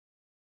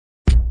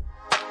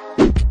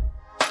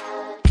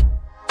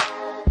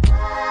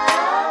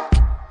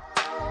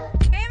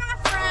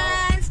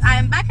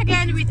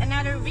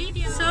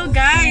So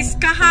guys,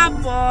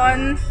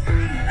 kahapon,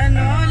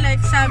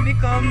 like sabi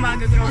ko,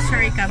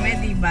 mag-grocery kami,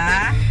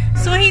 diba?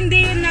 So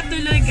hindi yun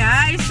natuloy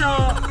guys. So,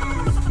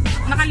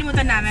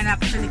 nakalimutan namin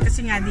actually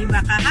kasi nga, diba,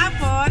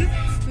 kahapon,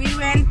 we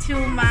went to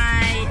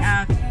my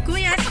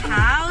kuya's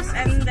house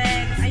and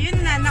then,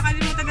 ayun na,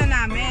 nakalimutan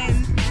na namin.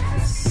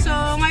 So,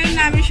 ngayon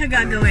namin siya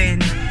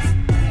gagawin.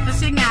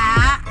 Kasi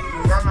nga,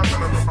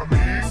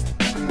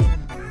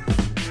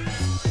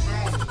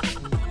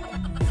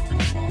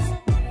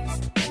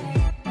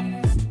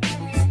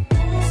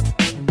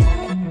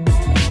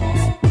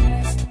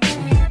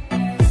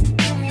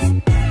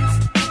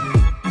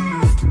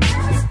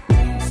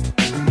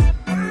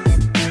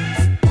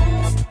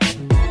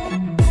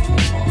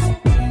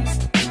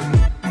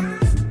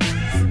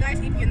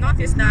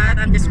 is that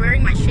I'm just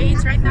wearing my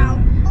shades right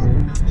now.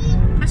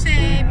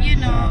 Kasi, you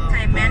know,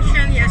 I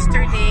mentioned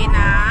yesterday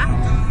na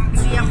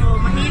hindi ako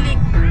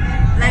mahilig.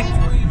 Like,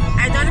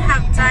 I don't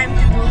have time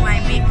to do my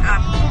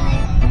makeup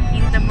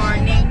in the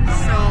morning.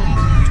 So,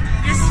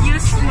 just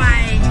use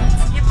my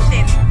lip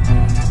tint.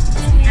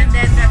 And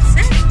then that's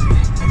it.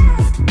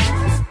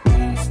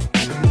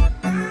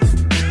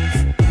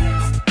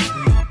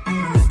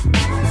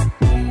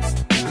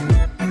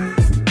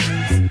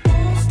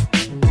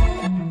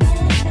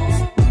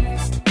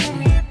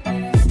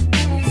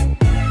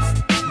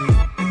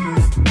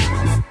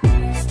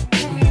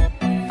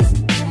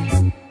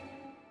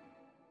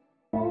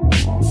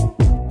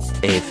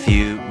 A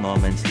few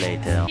moments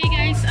later. Hey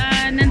guys,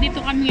 nandito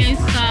kami ngayon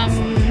sa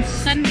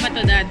saan ba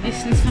to dad?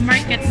 Sa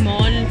Market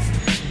Mall.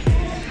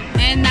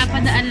 And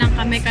napadaan lang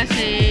kami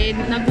kasi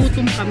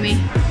nagutom kami.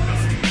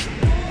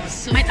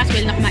 So might as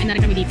well na kumain na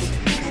rin kami dito.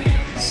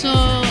 So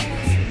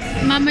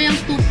mamayang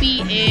 2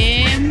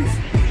 PM.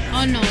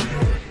 Oh no.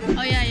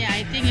 Oh yeah,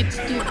 I think it's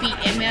 2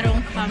 PM.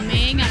 Merong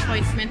kaming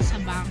appointment sa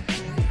bank.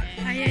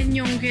 Ayan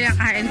yung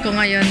kinakain ko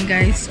ngayon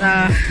guys.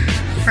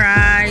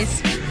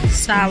 Fries,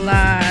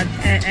 salad,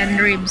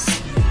 and ribs.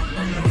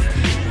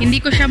 Hindi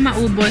ko siya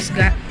maubos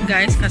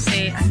guys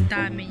kasi ang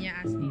dami niya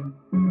as in.